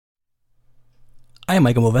I'm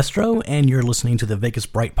Michael Movestro, and you're listening to the Vegas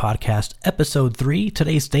Bright Podcast, Episode 3.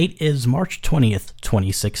 Today's date is March 20th,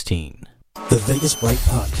 2016. The Vegas Bright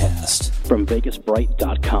Podcast. From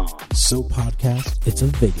VegasBright.com. So podcast, it's a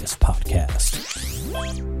Vegas podcast.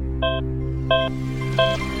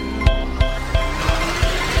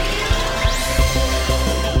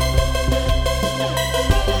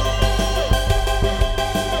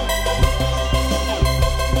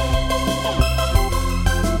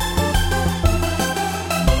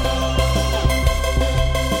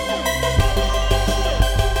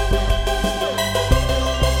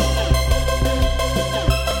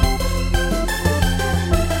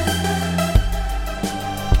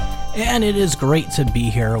 And it is great to be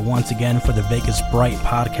here once again for the Vegas Bright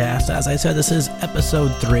Podcast. As I said, this is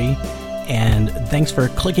Episode 3, and thanks for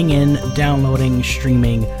clicking in, downloading,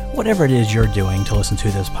 streaming, whatever it is you're doing to listen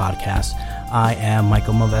to this podcast. I am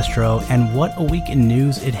Michael Movestro, and what a week in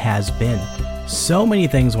news it has been. So many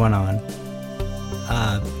things went on.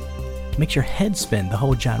 Makes your head spin. The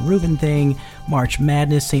whole John Reuven thing, March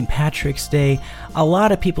Madness, St. Patrick's Day. A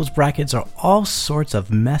lot of people's brackets are all sorts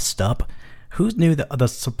of messed up. Who knew that the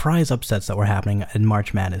surprise upsets that were happening in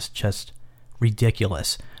March Madness? Just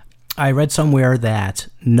ridiculous. I read somewhere that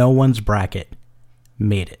no one's bracket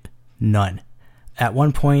made it. None. At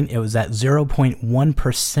one point, it was at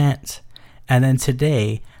 0.1%. And then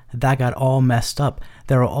today, that got all messed up.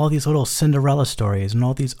 There were all these little Cinderella stories and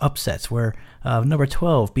all these upsets where number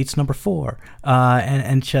 12 beats number 4.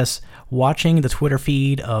 And just watching the Twitter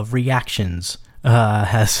feed of reactions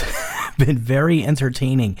has been very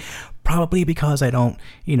entertaining. Probably because I don't,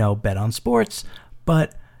 bet on sports,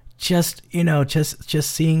 but just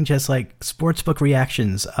seeing just like sportsbook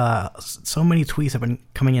reactions. So many tweets have been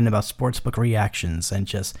coming in about sportsbook reactions and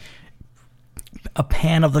just a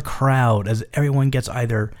pan of the crowd as everyone gets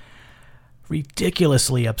either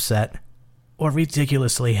ridiculously upset or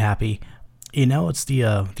ridiculously happy. It's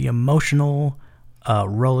the emotional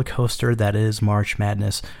roller coaster that is March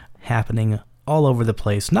Madness happening all over the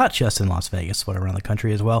place, not just in Las Vegas, but around the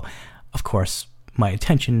country as well. Of course, my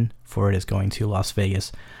attention for it is going to Las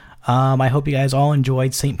Vegas. I hope you guys all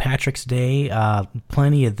enjoyed St. Patrick's Day.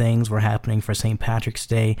 Plenty of things were happening for St. Patrick's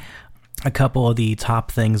Day. A couple of the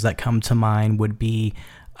top things that come to mind would be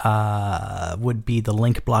the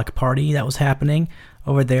Link Block party that was happening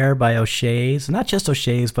over there by O'Shea's. Not just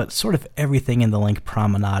O'Shea's, but sort of everything in the Link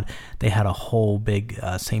Promenade. They had a whole big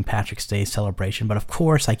St. Patrick's Day celebration. But of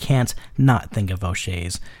course, I can't not think of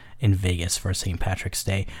O'Shea's in Vegas for St. Patrick's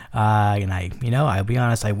Day. And I'll be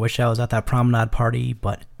honest, I wish I was at that Promenade party,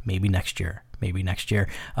 but maybe next year.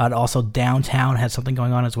 Also, downtown had something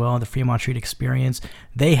going on as well, the Fremont Street Experience.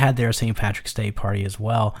 They had their St. Patrick's Day party as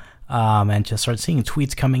well. And just started seeing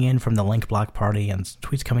tweets coming in from the Link Block party and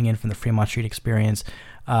tweets coming in from the Fremont Street Experience.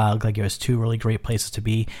 Looked like it was two really great places to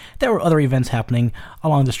be. There were other events happening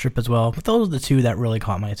along the strip as well, but those are the two that really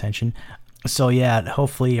caught my attention. So yeah,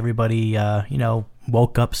 hopefully everybody,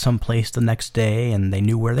 woke up someplace the next day and they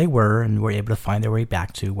knew where they were and were able to find their way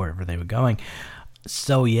back to wherever they were going.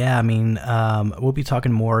 So yeah, we'll be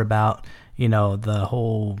talking more about, the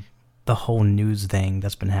whole news thing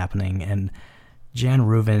that's been happening. And Jan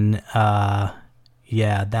Reuven,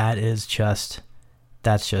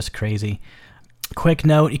 that's just crazy. Quick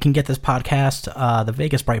note, you can get this podcast, the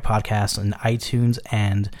Vegas Bright Podcast, on iTunes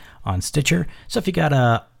and on Stitcher. So if you got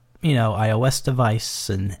a, iOS device,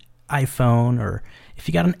 an iPhone, or if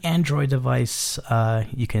you got an Android device,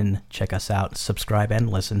 you can check us out, subscribe, and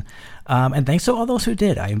listen. And thanks to all those who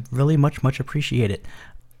did. I really much appreciate it.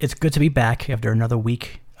 It's good to be back after another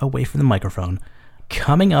week away from the microphone.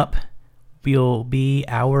 Coming up will be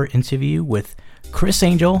our interview with Criss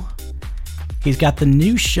Angel. He's got the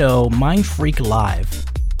new show, Mind Freak Live,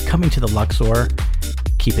 coming to the Luxor.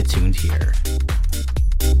 Keep it tuned here.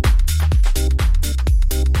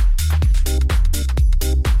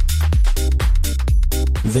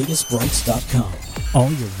 VegasBrights.com. All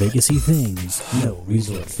your Vegas-y things, no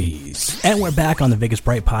resort fees. And we're back on the Vegas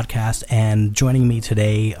Bright Podcast, and joining me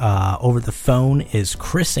today over the phone is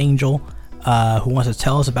Criss Angel, who wants to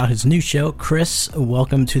tell us about his new show. Criss,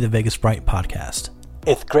 welcome to the Vegas Bright Podcast.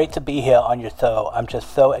 It's great to be here on your show. I'm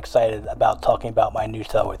just so excited about talking about my new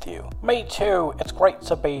show with you. Me too. It's great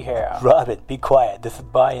to be here. Robin, be quiet. This is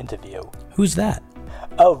my interview. Who's that?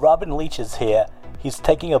 Oh, Robin Leach is here. He's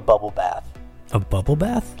taking a bubble bath. A bubble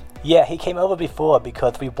bath? Yeah, he came over before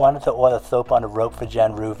because we wanted to order soap on a rope for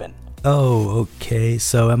Jan Reuven. Oh, okay.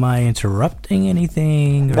 So am I interrupting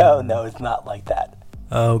anything? Or... No, it's not like that.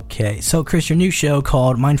 Okay. So, Criss, your new show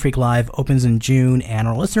called Mind Freak Live opens in June, and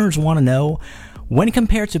our listeners want to know, when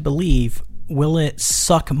compared to Believe, will it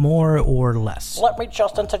suck more or less? Let me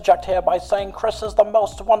just interject here by saying Chris is the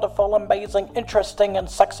most wonderful, amazing, interesting, and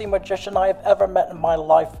sexy magician I have ever met in my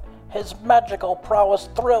life. His magical prowess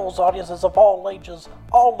thrills audiences of all ages,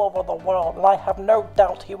 all over the world, and I have no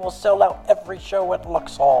doubt he will sell out every show at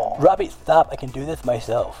Luxor. Robbie, stop. I can do this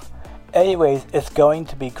myself. Anyways, it's going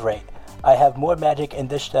to be great. I have more magic in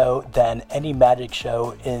this show than any magic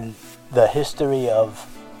show in the history of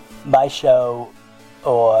my show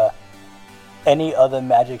or any other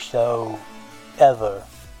magic show ever.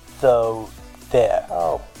 So, there.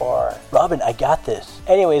 Oh boy. Robin, I got this.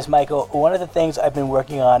 Anyways, Michael, one of the things I've been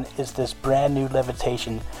working on is this brand new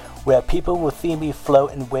levitation where people will see me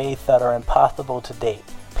float in ways that are impossible to date.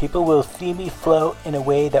 People will see me float in a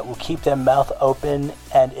way that will keep their mouth open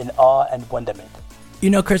and in awe and wonderment. You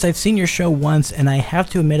know, Chris, I've seen your show once, and I have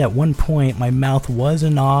to admit at one point my mouth was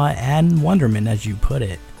in awe and wonderment, as you put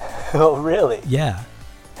it. Oh, really? Yeah.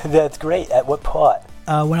 That's great. At what part?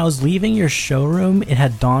 When I was leaving your showroom, it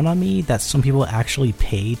had dawned on me that some people actually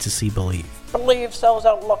pay to see Believe. Believe sells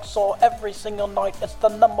out Luxor every single night. It's the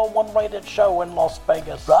 #1 rated show in Las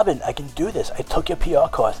Vegas. Robin, I can do this. I took your PR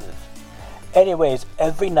courses. Anyways,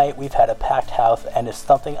 every night we've had a packed house, and it's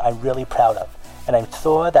something I'm really proud of. And I'm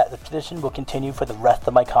sure that the tradition will continue for the rest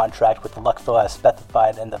of my contract with Luxor as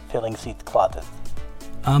specified in the filling seats clauses.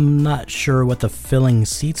 I'm not sure what the filling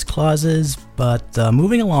seats clause is, but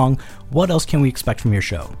moving along, what else can we expect from your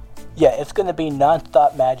show? Yeah, it's going to be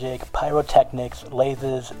non-stop magic, pyrotechnics,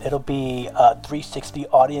 lasers. It'll be a 360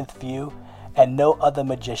 audience view, and no other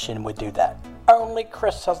magician would do that. Only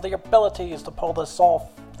Chris has the abilities to pull this off.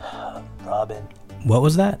 Robin. What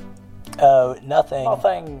was that? Oh, nothing.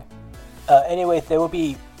 Nothing. Anyways, there will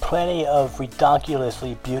be plenty of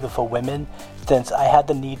redonkulously beautiful women, since I had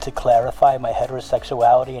the need to clarify my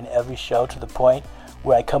heterosexuality in every show to the point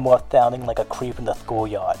where I come off sounding like a creep in the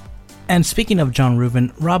schoolyard. And speaking of John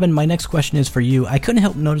Reuven, Robin, my next question is for you. I couldn't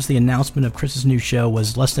help notice the announcement of Chris's new show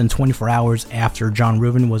was less than 24 hours after John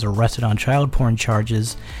Reuven was arrested on child porn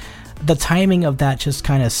charges. The timing of that just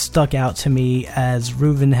kind of stuck out to me, as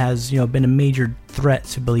Reuven has, been a major threat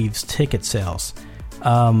to Believe's ticket sales.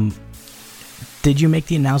 Did you make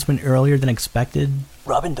the announcement earlier than expected?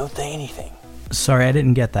 Robin, don't say anything. Sorry, I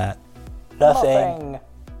didn't get that. Nothing.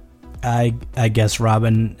 I guess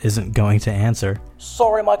Robin isn't going to answer.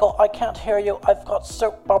 Sorry, Michael, I can't hear you. I've got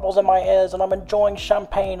soap bubbles in my ears and I'm enjoying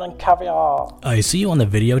champagne and caviar. I see you on the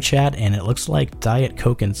video chat and it looks like Diet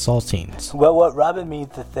Coke and saltines. Well, what Robin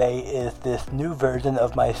means to say is this new version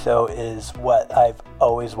of my show is what I've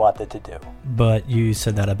always wanted to do. But you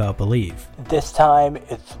said that about Believe. This time,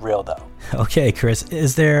 it's real though. Okay, Chris,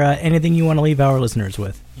 is there anything you want to leave our listeners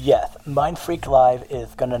with? Yes, Mind Freak Live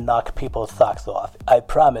is gonna knock people's socks off. I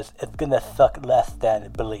promise it's gonna suck less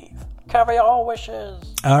than Believe. Caviar wishes.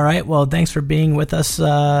 All right, well, thanks for being with us,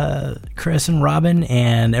 Chris and Robin,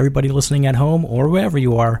 and everybody listening at home or wherever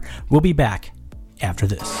you are. We'll be back after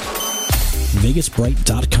this.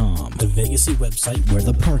 VegasBright.com, the Vegasy website where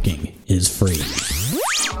the parking is free.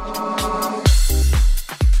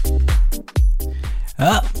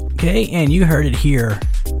 Okay, and you heard it here.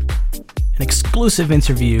 An exclusive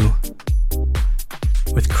interview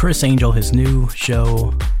with Chris Angel, his new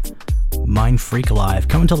show, Mind Freak Live,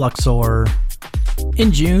 coming to Luxor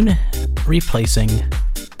in June, replacing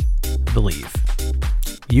Believe.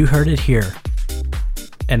 You heard it here.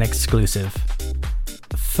 An exclusive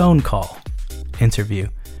phone call interview.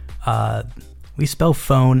 We spell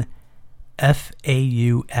phone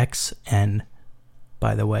F-A-U-X-N,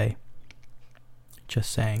 by the way.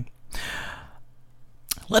 Just saying.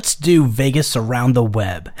 Let's do Vegas around the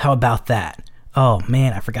web. How about that? Oh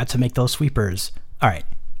man, I forgot to make those sweepers. All right.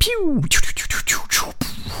 Pew!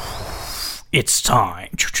 It's time.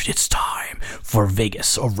 It's time for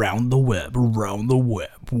Vegas around the web. Around the web.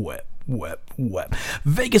 Web.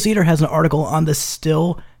 Vegas Eater has an article on the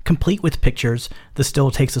still, complete with pictures. The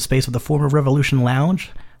still takes the space of the former Revolution Lounge.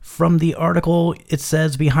 From the article, it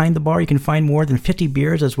says, behind the bar you can find more than 50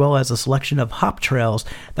 beers as well as a selection of hop trails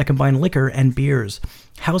that combine liquor and beers.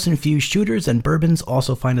 House-infused shooters and bourbons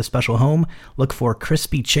also find a special home. Look for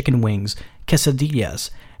crispy chicken wings, quesadillas,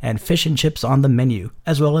 and fish and chips on the menu,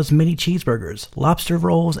 as well as mini cheeseburgers, lobster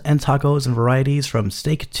rolls, and tacos and varieties from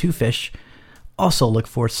steak to fish. Also look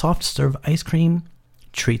for soft-serve ice cream,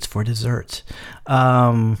 treats for dessert.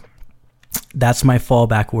 That's my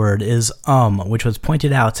fallback word is which was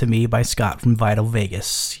pointed out to me by Scott from Vital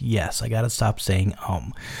Vegas. Yes, I gotta stop saying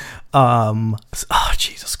Oh,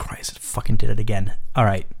 Jesus Christ, it fucking did it again. All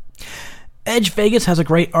right. Edge Vegas has a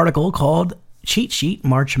great article called Cheat Sheet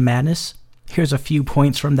March Madness. Here's a few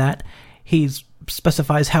points from that. He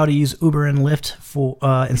specifies how to use Uber and Lyft for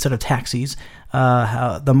instead of taxis,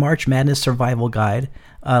 the March Madness Survival Guide,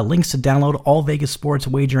 links to download all Vegas sports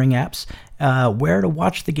wagering apps, where to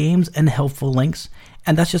watch the games, and helpful links.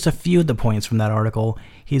 And that's just a few of the points from that article.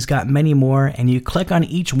 He's got many more, and you click on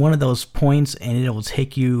each one of those points, and it will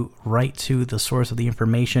take you right to the source of the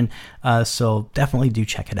information. So definitely do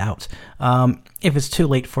check it out. If it's too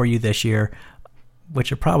late for you this year,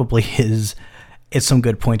 which it probably is, it's some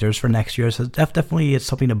good pointers for next year. So definitely it's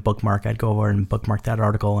something to bookmark. I'd go over and bookmark that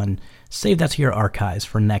article and save that to your archives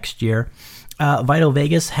for next year. Vital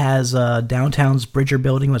Vegas has downtown's Bridger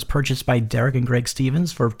building was purchased by Derek and Greg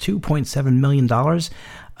Stevens for $2.7 million.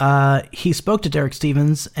 He spoke to Derek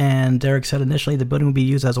Stevens, and Derek said initially the building would be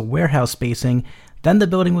used as a warehouse spacing. Then the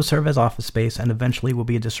building will serve as office space and eventually will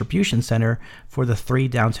be a distribution center for the 3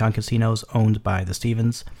 downtown casinos owned by the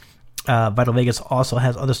Stevens. Vital Vegas also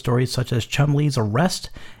has other stories such as Chumlee's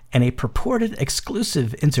arrest and a purported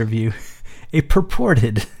exclusive interview. A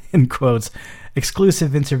purported, in quotes,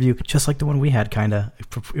 exclusive interview, just like the one we had, kind of.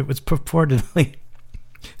 It was purportedly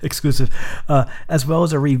exclusive, as well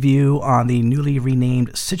as a review on the newly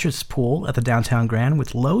renamed Citrus Pool at the Downtown Grand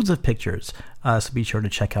with loads of pictures. So be sure to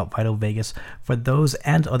check out Vital Vegas for those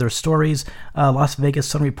and other stories. Las Vegas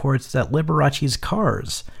Sun reports that Liberace's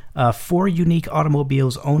cars, 4 unique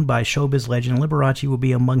automobiles owned by showbiz legend Liberace, will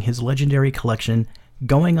be among his legendary collection,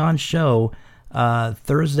 going on show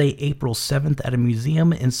Thursday, April 7th at a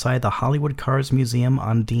museum inside the Hollywood Cars Museum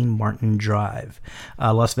on Dean Martin Drive.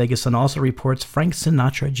 Las Vegas Sun also reports Frank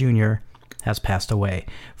Sinatra Jr. has passed away.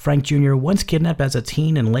 Frank Jr., once kidnapped as a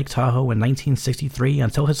teen in Lake Tahoe in 1963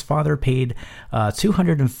 until his father paid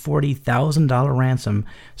 $240,000 ransom,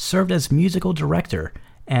 served as musical director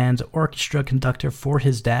and orchestra conductor for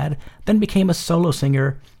his dad, then became a solo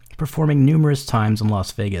singer, performing numerous times in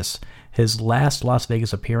Las Vegas. His last Las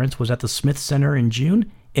Vegas appearance was at the Smith Center in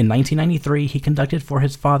June. In 1993, he conducted for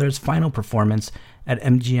his father's final performance at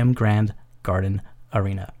MGM Grand Garden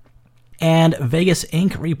Arena. And Vegas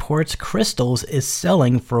Inc. reports Crystals is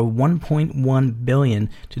selling for $1.1 billion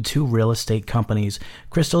to 2 real estate companies.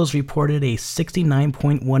 Crystals reported a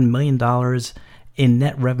 $69.1 million in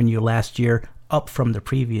net revenue last year, up from the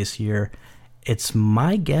previous year. It's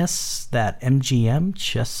my guess that MGM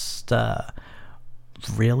just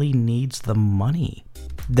really needs the money.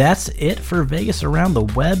 That's it for Vegas Around the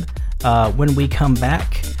Web. When we come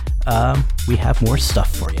back, we have more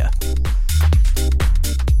stuff for you.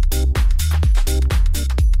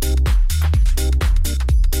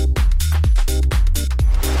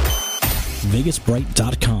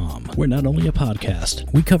 VegasBright.com. We're not only a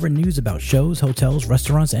podcast. We cover news about shows, hotels,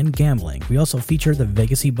 restaurants, and gambling. We also feature the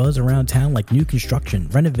Vegasy buzz around town like new construction,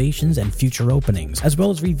 renovations, and future openings, as well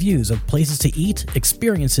as reviews of places to eat,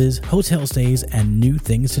 experiences, hotel stays, and new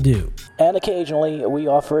things to do. And occasionally, we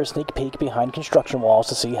offer a sneak peek behind construction walls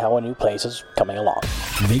to see how a new place is coming along.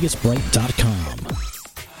 VegasBright.com.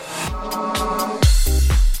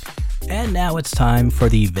 And now it's time for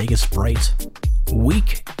the Vegas Bright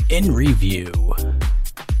Week in Review.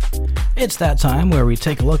 It's that time where we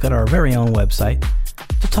take a look at our very own website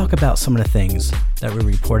to talk about some of the things that we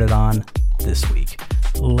reported on this week.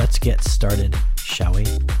 Let's get started, shall we?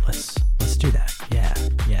 Let's do that. Yeah.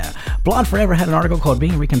 Blonde Forever had an article called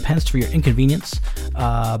Being Recompensed for Your Inconvenience.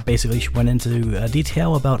 Basically, she went into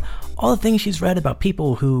detail about all the things she's read about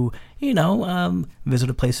people who, visit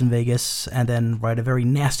a place in Vegas and then write a very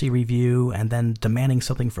nasty review and then demanding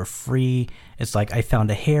something for free. It's like, I found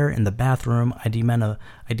a hair in the bathroom. I demand a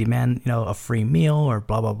free meal, or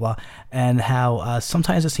blah, blah, blah. And how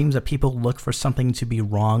sometimes it seems that people look for something to be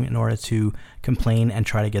wrong in order to complain and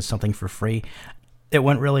try to get something for free. It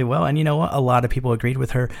went really well, and you know what? A lot of people agreed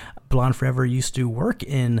with her. Blonde Forever used to work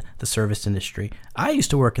in the service industry. I used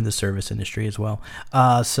to work in the service industry as well,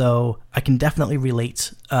 so I can definitely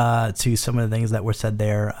relate to some of the things that were said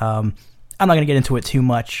there. I'm not going to get into it too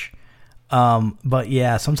much, but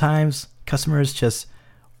yeah, sometimes customers just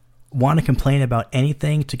want to complain about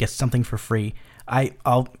anything to get something for free.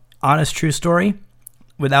 I'll honest, true story,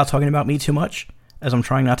 without talking about me too much, as I'm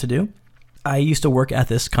trying not to do. I used to work at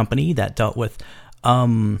this company that dealt with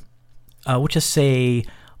we'll just say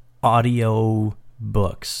audio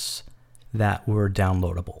books that were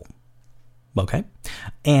downloadable. Okay.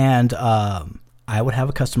 And I would have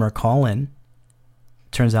a customer call in.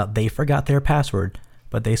 Turns out they forgot their password,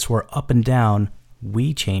 but they swore up and down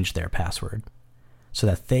we changed their password so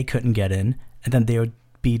that they couldn't get in, and then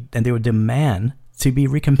they would demand to be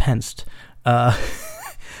recompensed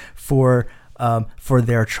for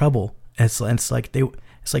their trouble. It's like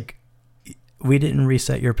we didn't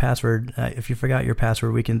reset your password. If you forgot your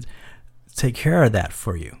password, we can take care of that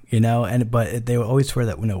for you, but they would always swear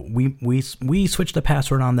that, we switched the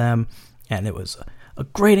password on them, and it was a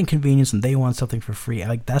great inconvenience, and they want something for free.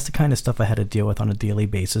 Like, that's the kind of stuff I had to deal with on a daily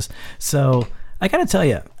basis. So I gotta tell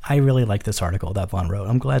you, I really like this article that Vaughn wrote.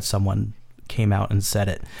 I'm glad someone came out and said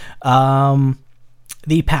it.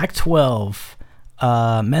 The Pac-12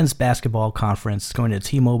 men's basketball conference is going to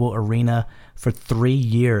T-Mobile Arena for 3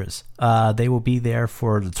 years. They will be there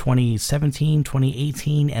for the 2017,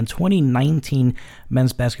 2018, and 2019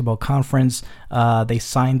 men's basketball conference. They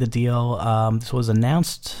signed the deal. This was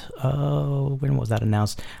announced. When was that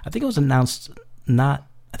announced? I think it was announced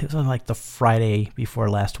I think it was on like the Friday before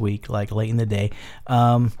last week, like late in the day.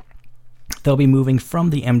 They'll be moving from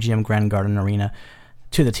the MGM Grand Garden Arena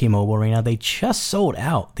to the T-Mobile Arena. They just sold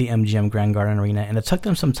out the MGM Grand Garden Arena, and it took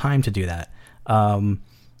them some time to do that.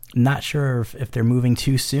 Not sure if they're moving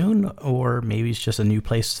too soon, or maybe it's just a new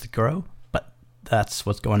place to grow, but that's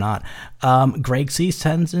what's going on. Greg C.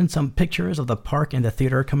 sends in some pictures of the park and the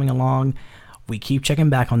theater coming along. We keep checking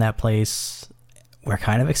back on that place. We're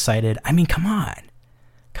kind of excited. I mean, come on.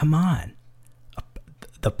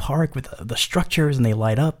 The park with the structures, and they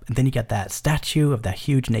light up, and then you get that statue of that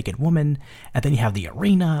huge naked woman, and then you have the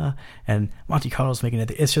arena, and Monte Carlo's making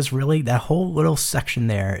it. It's just really, that whole little section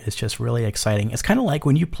there is just really exciting. It's kind of like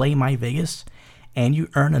when you play My Vegas and you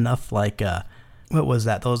earn enough, like what was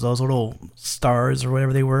that, those little stars or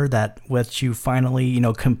whatever they were, that lets you finally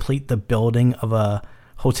complete the building of a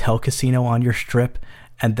hotel casino on your strip.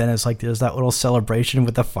 And then it's like there's that little celebration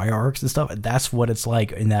with the fireworks and stuff. That's what it's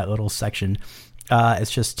like in that little section.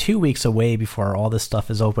 It's just 2 weeks away before all this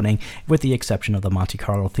stuff is opening, with the exception of the Monte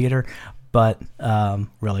Carlo Theater. But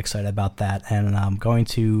really excited about that. And I'm going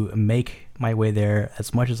to make my way there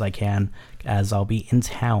as much as I can, as I'll be in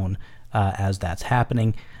town as that's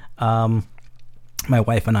happening. My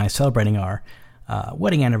wife and I celebrating our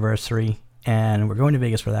wedding anniversary, and we're going to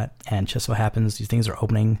Vegas for that. And just so happens these things are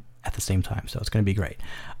opening at the same time, so it's going to be great.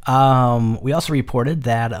 We also reported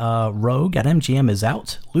that Rogue at MGM is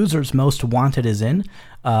out. Losers Most Wanted is in.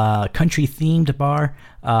 Country-themed bar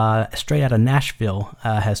straight out of Nashville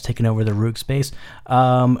has taken over the Rogue space.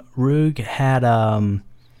 Rogue had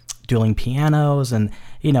dueling pianos, and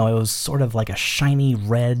it was sort of like a shiny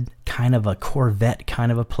red, kind of a Corvette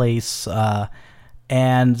kind of a place.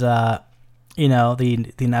 And the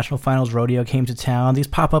National Finals Rodeo came to town. These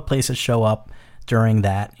pop-up places show up during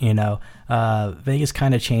that. Vegas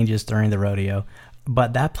kind of changes during the rodeo,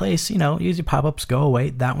 but that place, usually pop-ups go away.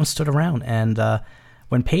 That one stood around, and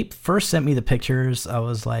when Pape first sent me the pictures, I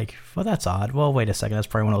was like, well, that's odd. Well, wait a second, that's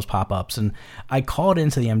probably one of those pop-ups. And I called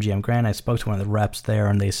into the MGM Grand. I spoke to one of the reps there,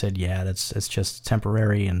 and they said, yeah, it's just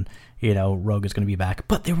temporary, and Rogue is going to be back.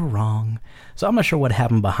 But they were wrong. So I'm not sure what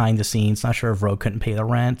happened behind the scenes. Not sure if Rogue couldn't pay the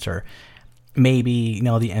rent, or maybe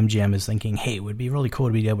the MGM is thinking, hey, it would be really cool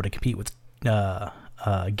to be able to compete with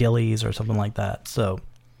Gillies or something like that. So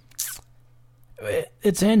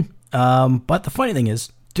it's in. But the funny thing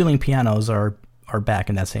is, dueling pianos are back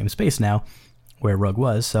in that same space now where Rogue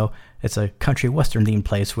was. So it's a country western themed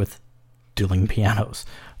place with dueling pianos.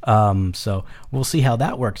 So we'll see how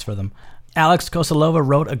that works for them. Alex Kosalova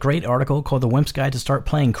wrote a great article called The Wimp's Guide to Start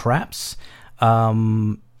Playing Craps.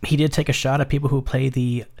 He did take a shot at people who play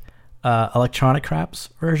the electronic craps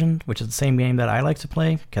version, which is the same game that I like to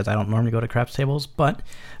play because I don't normally go to craps tables, but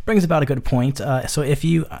brings about a good point. So if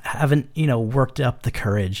you haven't, worked up the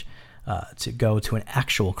courage to go to an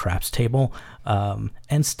actual craps table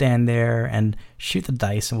and stand there and shoot the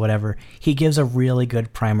dice and whatever, he gives a really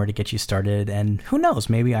good primer to get you started, and who knows,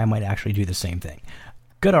 maybe I might actually do the same thing.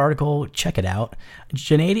 Good article, check it out.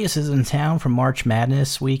 Janadius is in town for March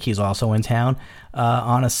Madness week. He's also in town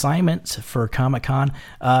on assignment for Comic-Con,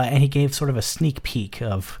 and he gave sort of a sneak peek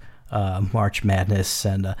of March Madness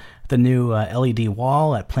and the new LED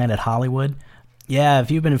wall at Planet Hollywood. Yeah,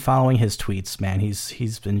 if you've been following his tweets, man,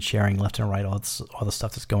 he's been sharing left and right all the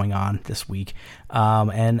stuff that's going on this week.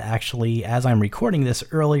 And actually, as I'm recording this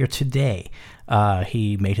earlier today,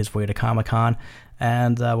 he made his way to Comic-Con.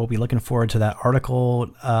 And we'll be looking forward to that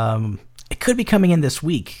article. It could be coming in this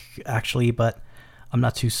week, actually, but I'm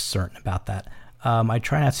not too certain about that. I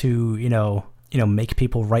try not to, make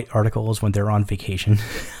people write articles when they're on vacation.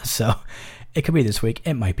 So it could be this week.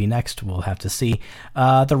 It might be next. We'll have to see.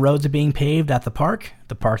 The roads are being paved at the park,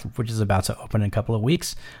 which is about to open in a couple of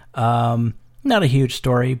weeks. Not a huge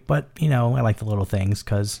story, but, I like the little things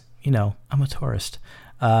because, I'm a tourist.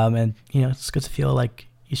 And, it's good to feel like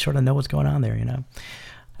you sort of know what's going on there,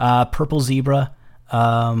 Purple Zebra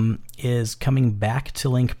is coming back to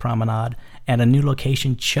Link Promenade, and a new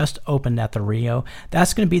location just opened at the Rio.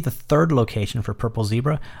 That's going to be the third location for Purple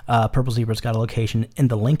Zebra. Purple Zebra's got a location in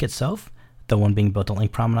the Link itself, the one being built at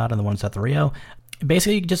Link Promenade and the ones at the Rio.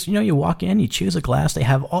 Basically, you just, you walk in, you choose a glass. They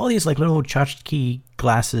have all these like little tchotchke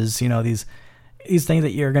glasses, these things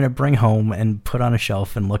that you're going to bring home and put on a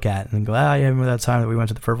shelf and look at and go, yeah, remember that time that we went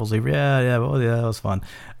to the Purple Sleeve? Yeah, that was fun.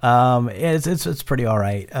 It's pretty all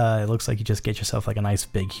right. It looks like you just get yourself like a nice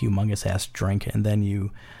big humongous ass drink, and then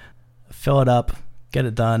you fill it up, get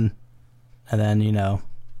it done, and then,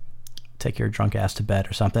 take your drunk ass to bed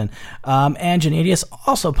or something. And Janadius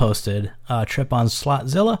also posted a trip on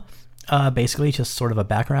Slotzilla. Basically just sort of a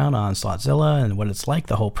background on Slotzilla and what it's like,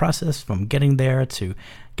 the whole process from getting there to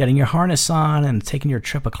getting your harness on and taking your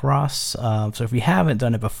trip across. So if you haven't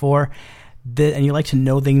done it before and you like to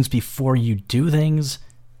know things before you do things,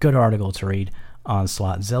 good article to read on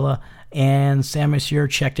Slotzilla. And Sam Mercier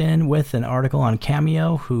checked in with an article on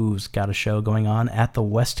Cameo, who's got a show going on at the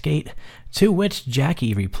Westgate, to which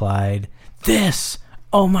Jackie replied, "This!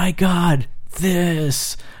 Oh my God,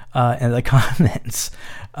 this!" in the comments.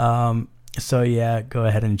 So yeah, go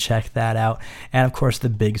ahead and check that out. And of course, the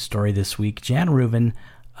big story this week, Jan Reuven,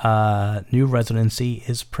 new residency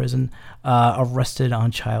is prison, arrested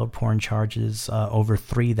on child porn charges, over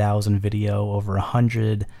 3,000 video, over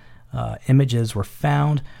 100 images were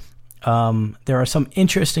found. There are some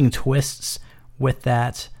interesting twists with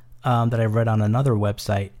that I read on another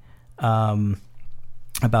website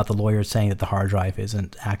about the lawyer saying that the hard drive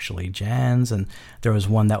isn't actually Jan's, and there was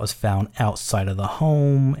one that was found outside of the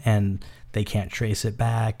home and they can't trace it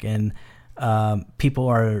back, and people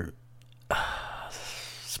are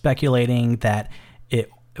speculating that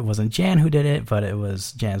it wasn't Jan who did it, but it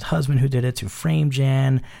was Jan's husband who did it to frame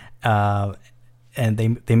Jan. And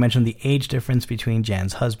they mentioned the age difference between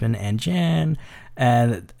Jan's husband and Jan,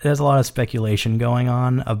 and there's a lot of speculation going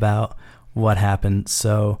on about what happened.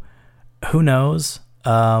 So who knows?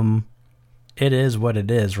 It is what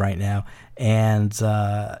it is right now. And,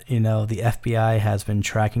 the FBI has been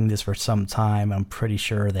tracking this for some time. I'm pretty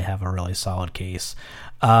sure they have a really solid case.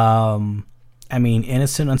 Innocent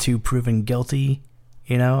until proven guilty,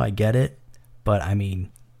 I get it. But,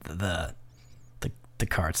 the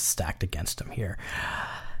cards stacked against him here.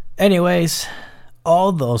 Anyways,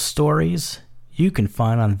 all those stories you can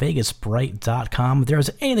find on VegasBright.com. If there's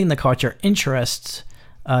anything that caught your interest,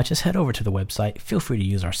 just head over to the website. Feel free to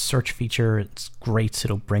use our search feature. It's great.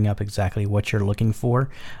 It'll bring up exactly what you're looking for.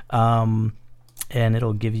 And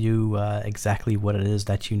it'll give you exactly what it is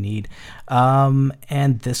that you need.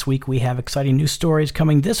 And this week we have exciting news stories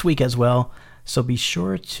coming this week as well. So be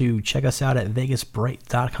sure to check us out at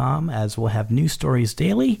VegasBright.com, as we'll have news stories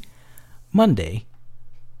daily, Monday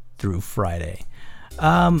through Friday.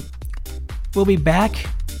 We'll be back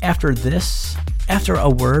after this, after a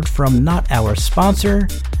word from not our sponsor,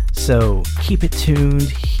 so keep it tuned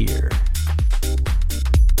here.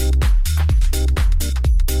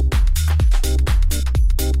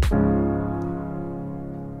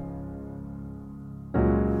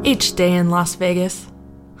 Each day in Las Vegas,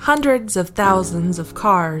 hundreds of thousands of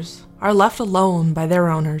cars are left alone by their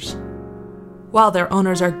owners. While their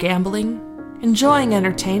owners are gambling, enjoying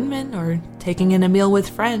entertainment, or taking in a meal with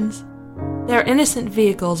friends, their innocent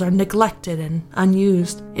vehicles are neglected and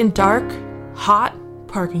unused in dark, hot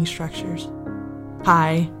parking structures.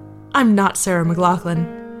 Hi, I'm not Sarah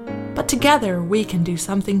McLaughlin, but together we can do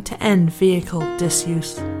something to end vehicle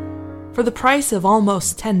disuse. For the price of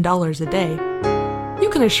almost $10 a day, you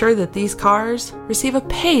can assure that these cars receive a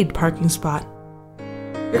paid parking spot.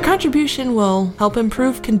 Your contribution will help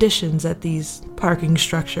improve conditions at these parking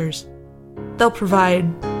structures. They'll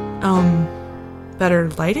provide, better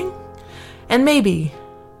lighting? And maybe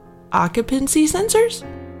occupancy sensors?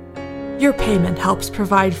 Your payment helps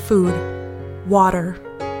provide food, water,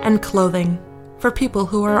 and clothing for people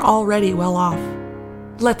who are already well off.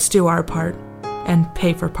 Let's do our part and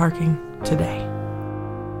pay for parking today.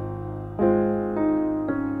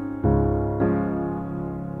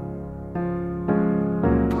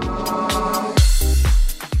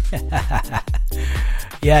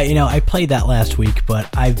 Yeah, I played that last week, but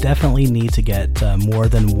I definitely need to get more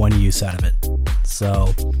than one use out of it.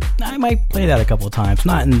 So I might play that a couple of times,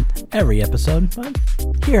 not in every episode, but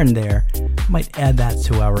here and there. Might add that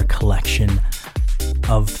to our collection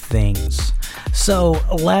of things. So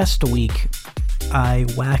last week, I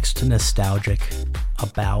waxed nostalgic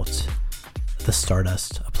about the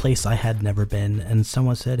Stardust, a place I had never been, and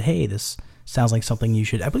someone said, hey, this sounds like something you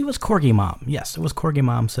should... I believe it was Corgi Mom. Yes, it was Corgi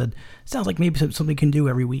Mom said, sounds like maybe something you can do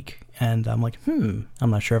every week. And I'm like, I'm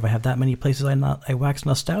not sure if I have that many places I wax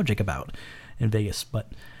nostalgic about in Vegas.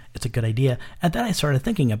 But it's a good idea. And then I started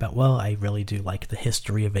thinking about, well, I really do like the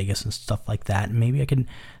history of Vegas and stuff like that. And maybe I can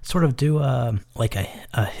sort of do a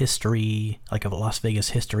history, like a Las Vegas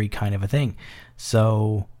history kind of a thing.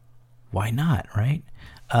 So why not, right?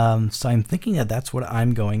 So I'm thinking that that's what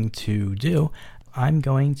I'm going to do. I'm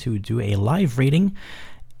going to do a live reading,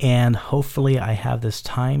 and hopefully I have this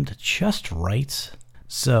timed just right.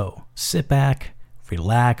 So sit back,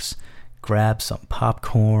 relax, grab some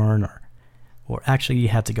popcorn, or actually you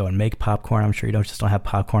have to go and make popcorn. I'm sure you don't have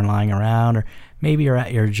popcorn lying around, or maybe you're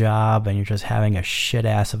at your job and you're just having a shit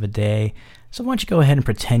ass of a day. So why don't you go ahead and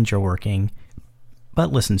pretend you're working,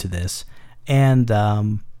 but listen to this. And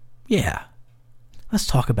yeah, let's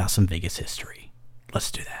talk about some Vegas history.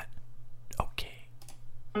 Let's do that. Okay.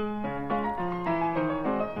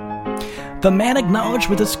 The man acknowledged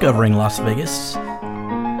with discovering Las Vegas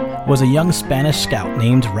was a young Spanish scout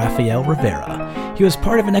named Rafael Rivera. He was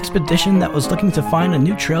part of an expedition that was looking to find a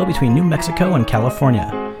new trail between New Mexico and California.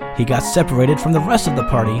 He got separated from the rest of the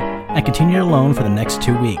party and continued alone for the next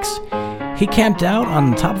 2 weeks. He camped out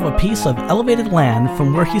on top of a piece of elevated land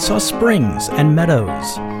from where he saw springs and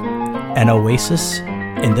meadows, an oasis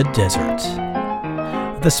in the desert.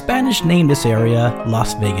 The Spanish named this area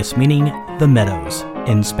Las Vegas, meaning the meadows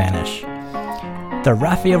in Spanish. The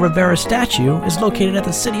Rafael Rivera statue is located at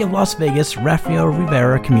the City of Las Vegas Rafael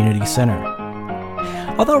Rivera Community Center.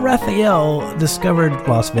 Although Rafael discovered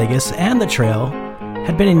Las Vegas and the trail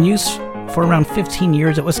had been in use for around 15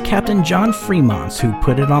 years, it was Captain John Fremont who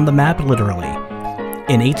put it on the map literally.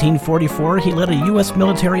 In 1844, he led a U.S.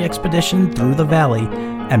 military expedition through the valley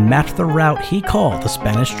and mapped the route he called the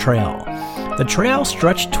Spanish Trail. The trail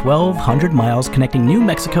stretched 1,200 miles connecting New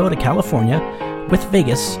Mexico to California, with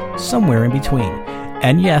Vegas somewhere in between.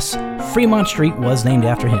 And yes, Fremont Street was named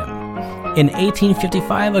after him. In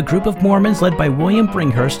 1855, a group of Mormons led by William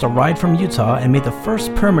Bringhurst arrived from Utah and made the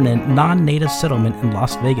first permanent non-native settlement in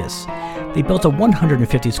Las Vegas. They built a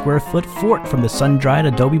 150-square-foot fort from the sun-dried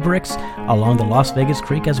adobe bricks along the Las Vegas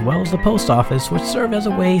Creek, as well as the post office, which served as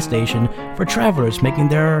a way station for travelers making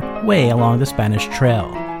their way along the Spanish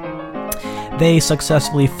Trail. They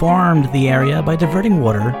successfully farmed the area by diverting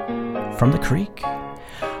water from the creek.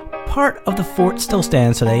 Part of the fort still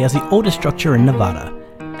stands today as the oldest structure in Nevada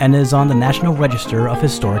and is on the National Register of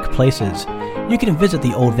Historic Places. You can visit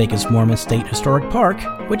the Old Vegas Mormon State Historic Park,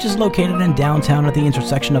 which is located in downtown at the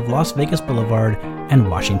intersection of Las Vegas Boulevard and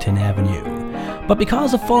Washington Avenue. But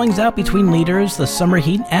because of fallings out between leaders, the summer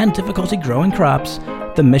heat, and difficulty growing crops,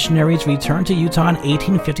 the missionaries returned to Utah in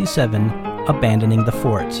 1857, abandoning the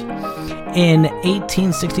fort. In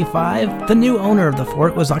 1865, the new owner of the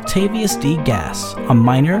fort was Octavius D. Gass, a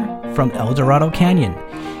miner from El Dorado Canyon.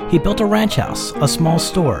 He built a ranch house, a small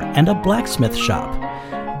store, and a blacksmith shop.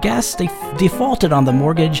 Gass defaulted on the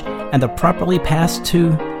mortgage, and the property passed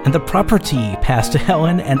to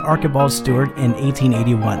Helen and Archibald Stewart in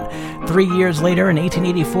 1881. 3 years later, in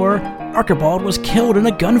 1884, Archibald was killed in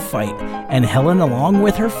a gunfight, and Helen, along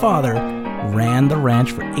with her father, ran the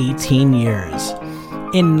ranch for 18 years.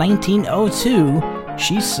 In 1902,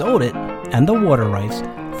 she sold it and the water rights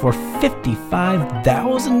for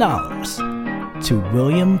 $55,000 to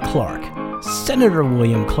William Clark, Senator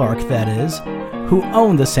William Clark, that is, who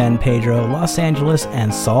owned the San Pedro, Los Angeles,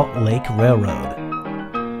 and Salt Lake Railroad.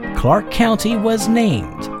 Clark County was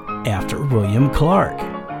named after William Clark.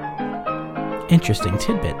 Interesting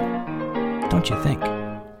tidbit, don't you think?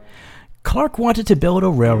 Clark wanted to build a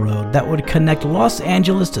railroad that would connect Los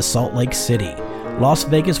Angeles to Salt Lake City. Las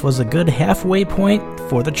Vegas was a good halfway point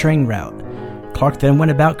for the train route. Clark then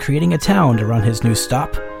went about creating a town to run his new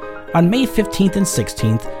stop. On May 15th and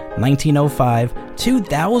 16th, 1905,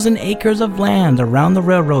 2,000 acres of land around the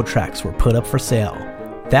railroad tracks were put up for sale.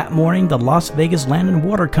 That morning, the Las Vegas Land and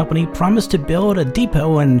Water Company promised to build a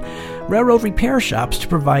depot and railroad repair shops to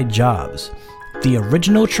provide jobs. The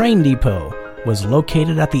original train depot was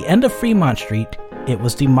located at the end of Fremont Street. It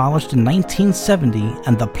was demolished in 1970,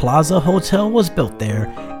 and the Plaza Hotel was built there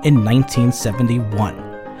in 1971.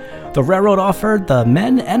 The railroad offered the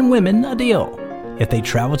men and women a deal. If they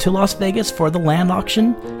traveled to Las Vegas for the land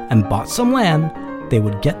auction and bought some land, they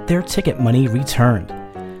would get their ticket money returned.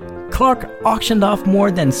 Clark auctioned off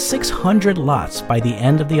more than 600 lots. By the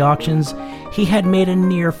end of the auctions, he had made a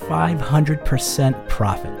near 500%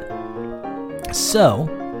 profit. So,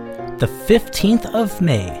 the 15th of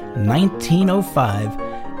May,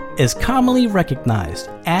 1905, is commonly recognized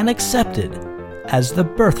and accepted as the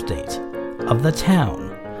birth date of the town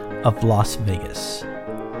of Las Vegas.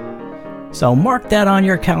 So mark that on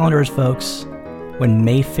your calendars, folks. When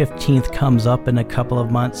May 15th comes up in a couple of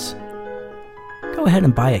months, go ahead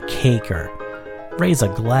and buy a cake or raise a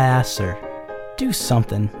glass or do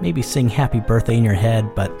something. Maybe sing Happy Birthday in your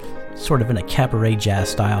head, but sort of in a cabaret jazz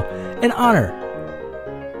style, in honor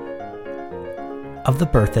of the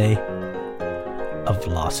birthday of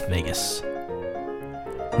Las Vegas.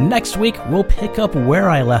 Next week, we'll pick up where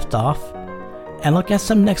I left off and look at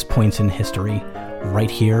some next points in history right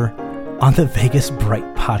here on the Vegas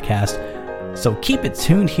Bright podcast. So keep it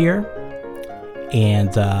tuned here,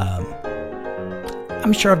 and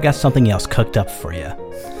I'm sure I've got something else cooked up for you.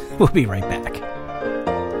 We'll be right back.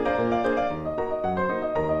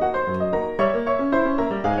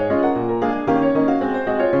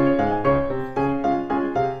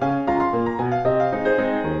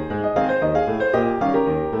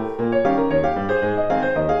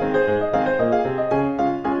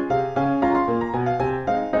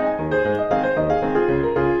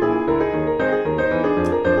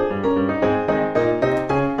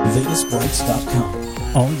 VegasBrights.com.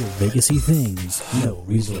 All your Vegasy things, no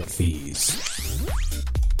resort fees.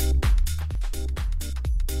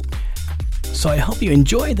 So I hope you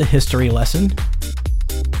enjoyed the history lesson.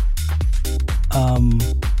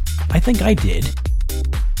 I think I did.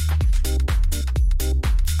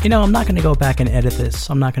 You know, I'm not going to go back and edit this.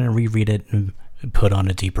 I'm not going to reread it and put on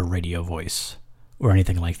a deeper radio voice or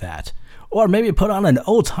anything like that. Or maybe put on an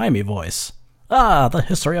old-timey voice. The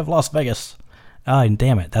history of Las Vegas.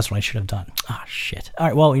 Damn it. That's what I should have done. Shit. All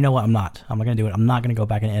right, well, you know what? I'm not going to do it. I'm not going to go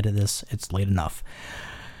back and edit this. It's late enough.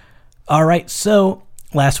 All right, so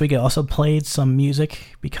last week I also played some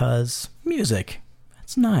music because music,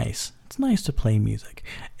 it's nice. It's nice to play music.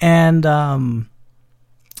 And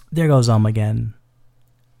there goes again.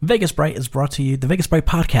 Vegas Bright is brought to you, the Vegas Bright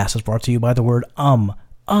podcast is brought to you by the word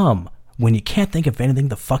when you can't think of anything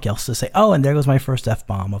the fuck else to say. Oh, and there goes my first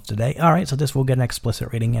F-bomb of today. All right, so this will get an explicit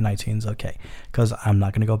rating in iTunes, okay, because I'm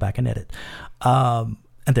not going to go back and edit. And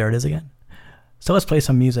there it is again. So let's play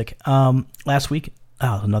some music. Last week,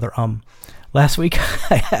 another Last week,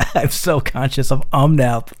 I'm so conscious of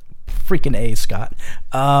now. Freaking A, Scott.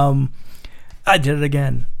 I did it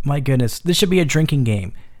again. My goodness. This should be a drinking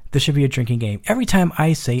game. Every time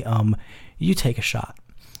I say you take a shot.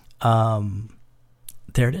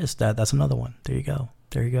 There it is. That's another one. There you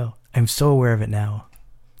go. I'm so aware of it now.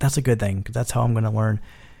 That's a good thing, because that's how I'm going to learn.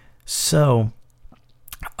 So,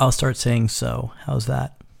 I'll start saying so. How's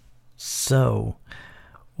that? So,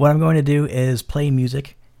 what I'm going to do is play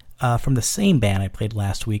music from the same band I played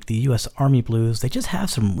last week, the U.S. Army Blues. They just have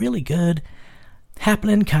some really good,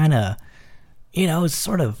 happening kind of,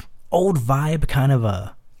 sort of old vibe, kind of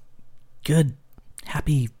a good,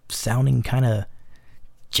 happy sounding, kind of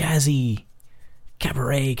jazzy,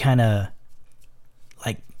 cabaret, kind of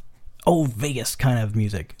like old Vegas kind of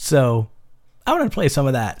music. So I want to play some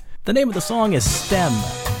of that. The name of the song is STEM.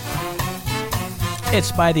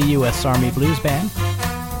 It's by the U.S. Army Blues Band,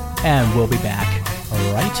 and we'll be back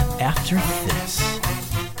right after this.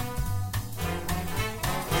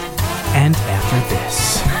 And after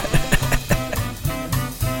this.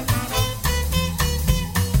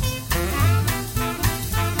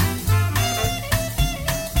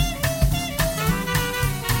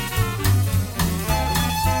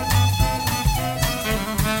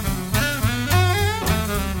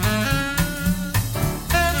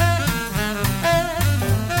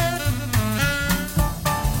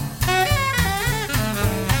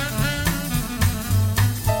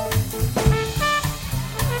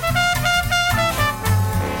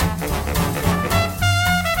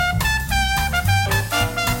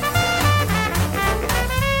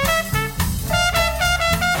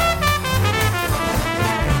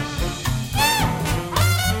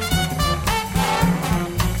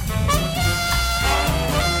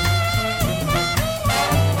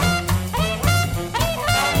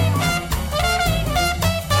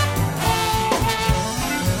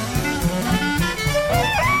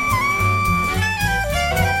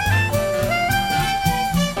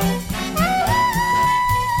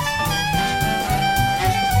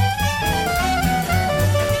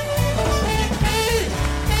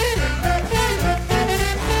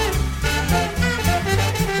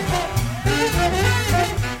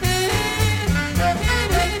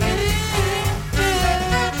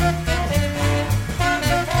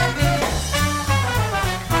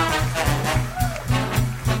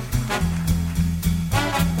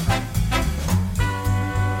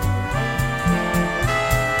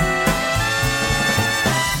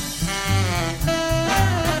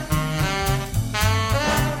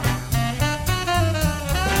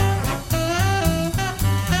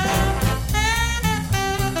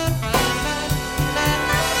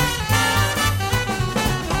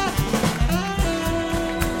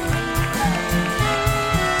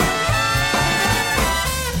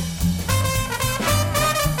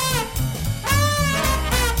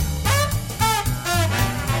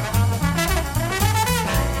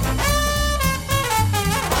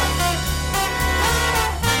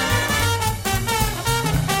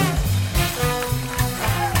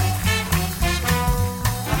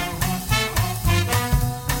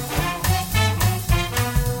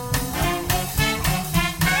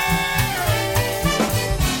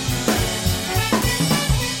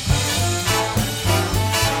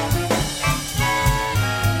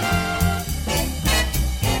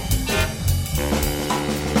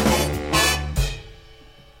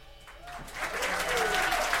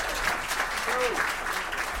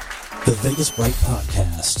 The Vegas Bright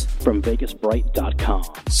Podcast. From VegasBright.com.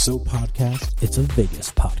 So podcast, it's a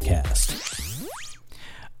Vegas podcast.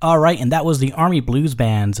 All right, and that was the Army Blues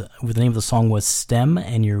Band. The name of the song was STEM,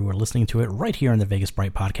 and you were listening to it right here in the Vegas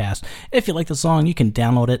Bright Podcast. If you like the song, you can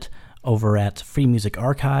download it over at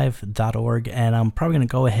freemusicarchive.org, and I'm probably going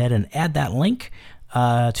to go ahead and add that link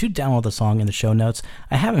to download the song in the show notes.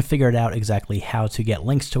 I haven't figured out exactly how to get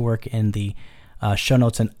links to work in the show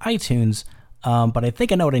notes in iTunes, but I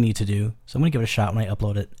think I know what I need to do, so I'm going to give it a shot when I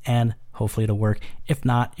upload it, and hopefully it'll work. If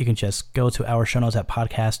not, you can just go to our show notes at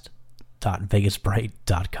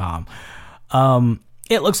podcast.vegasbright.com.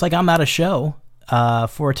 It looks like I'm out of show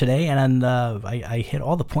for today, and I hit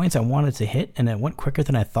all the points I wanted to hit, and it went quicker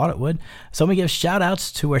than I thought it would. So I'm going to give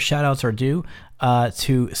shout-outs to where shout-outs are due,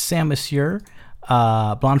 to Sam Monsieur,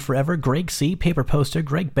 Blonde Forever, Greg C., Paper Poster,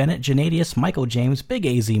 Greg Bennett, Janadius, Michael James, Big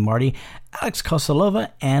AZ Marty, Alex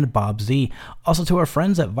Kosalova, and Bob Z. Also to our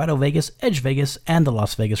friends at Vital Vegas, Edge Vegas, and the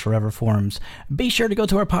Las Vegas Forever forums. Be sure to go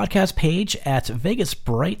to our podcast page at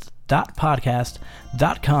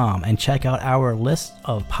vegasbright.podcast.com and check out our list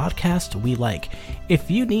of podcasts we like. If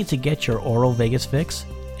you need to get your oral Vegas fix,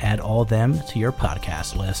 add all them to your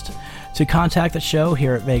podcast list. To contact the show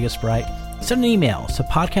here at Vegas Bright, send an email to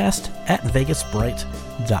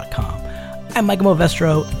podcast@vegasbright.com. I'm Michael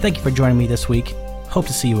Movestro. Thank you for joining me this week. Hope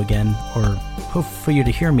to see you again, or hope for you to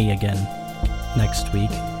hear me again next week.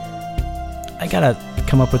 I gotta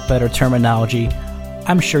come up with better terminology.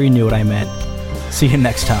 I'm sure you knew what I meant. See you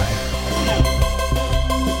next time.